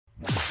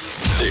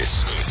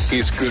This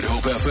is Good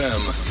Hope FM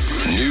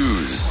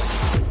News.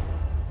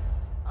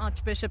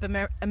 Archbishop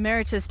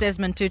Emeritus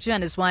Desmond Tutu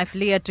and his wife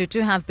Leah Tutu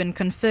have been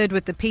conferred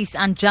with the Peace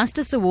and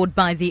Justice Award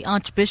by the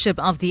Archbishop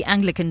of the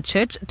Anglican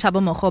Church,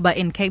 Thabo Makgoba,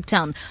 in Cape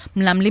Town.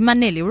 Mlamli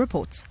Maneli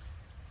reports.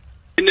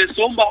 In a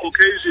somber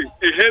occasion,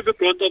 a heavy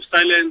breath of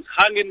silence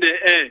hung in the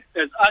air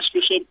as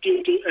Archbishop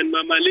Tutu and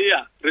Mama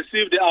Leah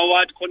received the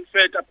award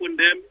conferred upon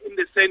them in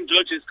the St.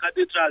 George's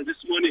Cathedral this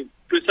morning.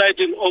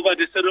 Presiding over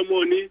the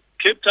ceremony,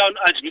 Cape Town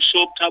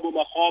Archbishop Thabo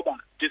Makgoba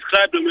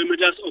described the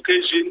momentous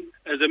occasion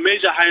as a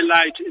major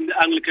highlight in the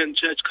Anglican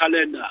Church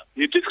calendar.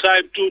 He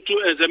described Tutu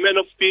as a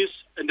man of peace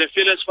and a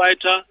fearless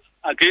fighter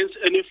against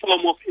any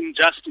form of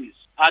injustice.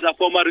 Other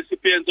former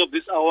recipients of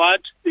this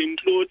award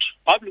include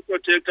Public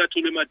Protector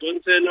Thuli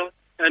Madonsela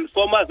and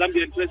former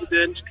Zambian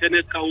President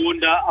Kenneth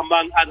Kaunda,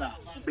 among others.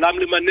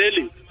 Mlamli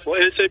Maneli for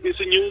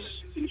SABC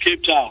News in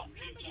Cape Town.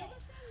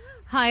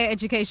 Higher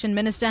Education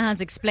Minister has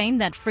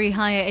explained that free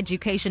higher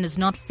education is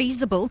not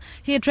feasible.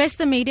 He addressed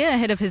the media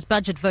ahead of his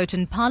budget vote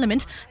in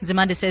Parliament.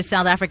 Zimande says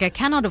South Africa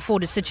cannot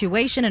afford a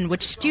situation in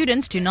which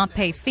students do not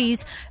pay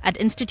fees at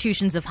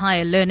institutions of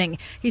higher learning.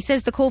 He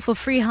says the call for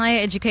free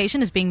higher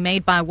education is being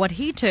made by what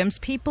he terms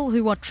people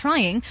who are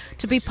trying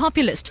to be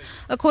populist.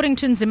 According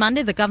to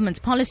Zimande, the government's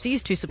policy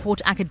is to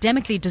support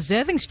academically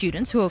deserving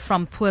students who are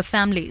from poor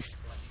families.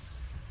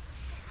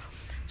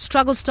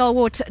 Struggle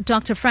stalwart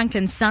Dr.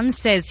 Franklin Son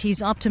says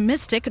he's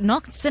optimistic,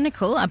 not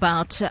cynical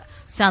about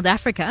South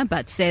Africa,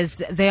 but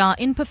says there are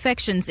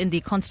imperfections in the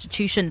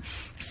constitution.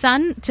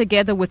 Son,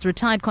 together with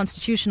retired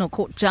Constitutional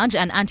Court judge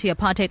and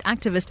anti-apartheid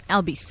activist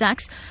Albie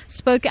Sachs,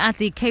 spoke at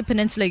the Cape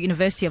Peninsula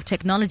University of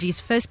Technology's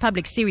first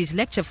public series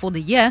lecture for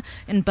the year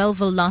in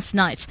Bellville last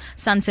night.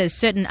 Son says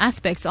certain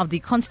aspects of the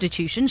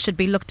constitution should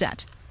be looked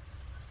at.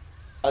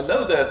 I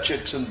know there are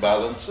checks and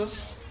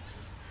balances,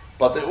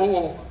 but they're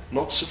all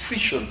not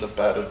sufficient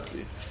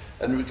apparently,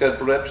 and we can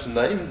perhaps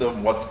name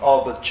them. What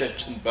are the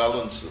checks and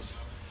balances?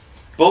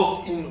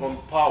 Built in on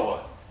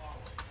power,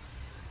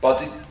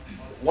 but it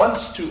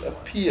wants to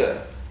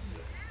appear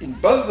in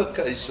both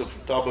the case of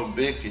Thabo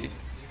Mbeki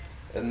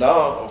and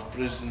now of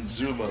President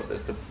Zuma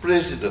that the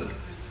president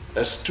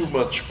has too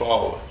much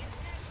power,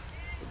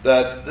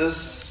 that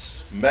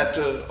this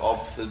matter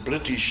of the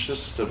British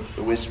system,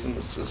 the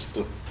Westminster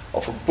system,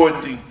 of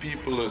appointing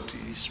people at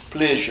his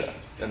pleasure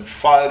and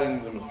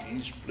firing them at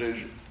his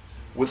pleasure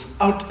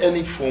without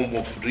any form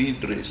of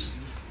redress.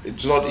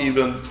 It's not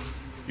even,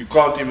 you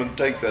can't even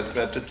take that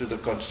matter to the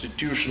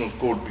Constitutional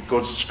Court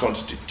because it's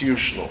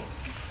constitutional.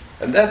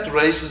 And that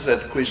raises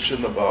that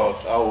question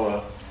about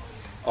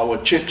our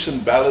checks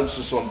and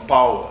balances on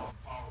power.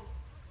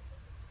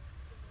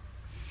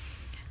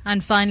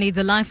 And finally,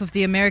 the life of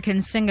the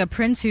American singer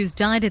Prince, who's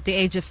died at the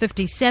age of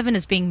 57,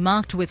 is being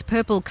marked with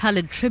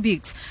purple-coloured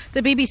tributes.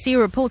 The BBC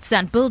reports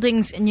that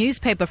buildings,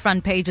 newspaper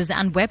front pages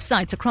and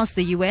websites across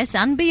the US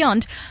and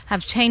beyond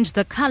have changed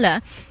the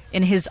colour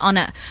in his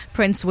honour.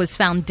 Prince was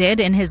found dead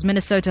in his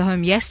Minnesota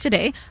home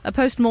yesterday. A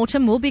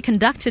post-mortem will be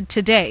conducted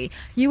today.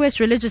 US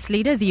religious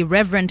leader, the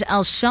Reverend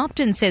Al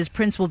Sharpton, says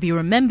Prince will be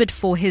remembered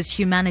for his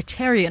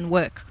humanitarian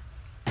work.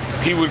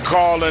 He would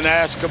call and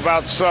ask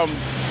about some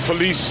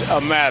police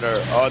matter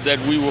that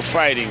we were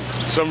fighting,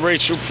 some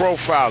racial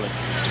profiling.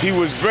 He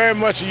was very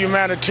much a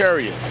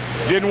humanitarian.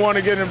 Didn't want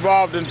to get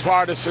involved in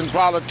partisan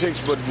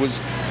politics, but was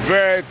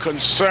very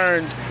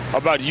concerned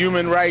about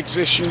human rights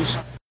issues.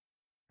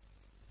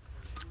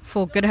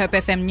 For Good Hope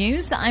FM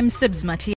News, I'm Sibs Mati.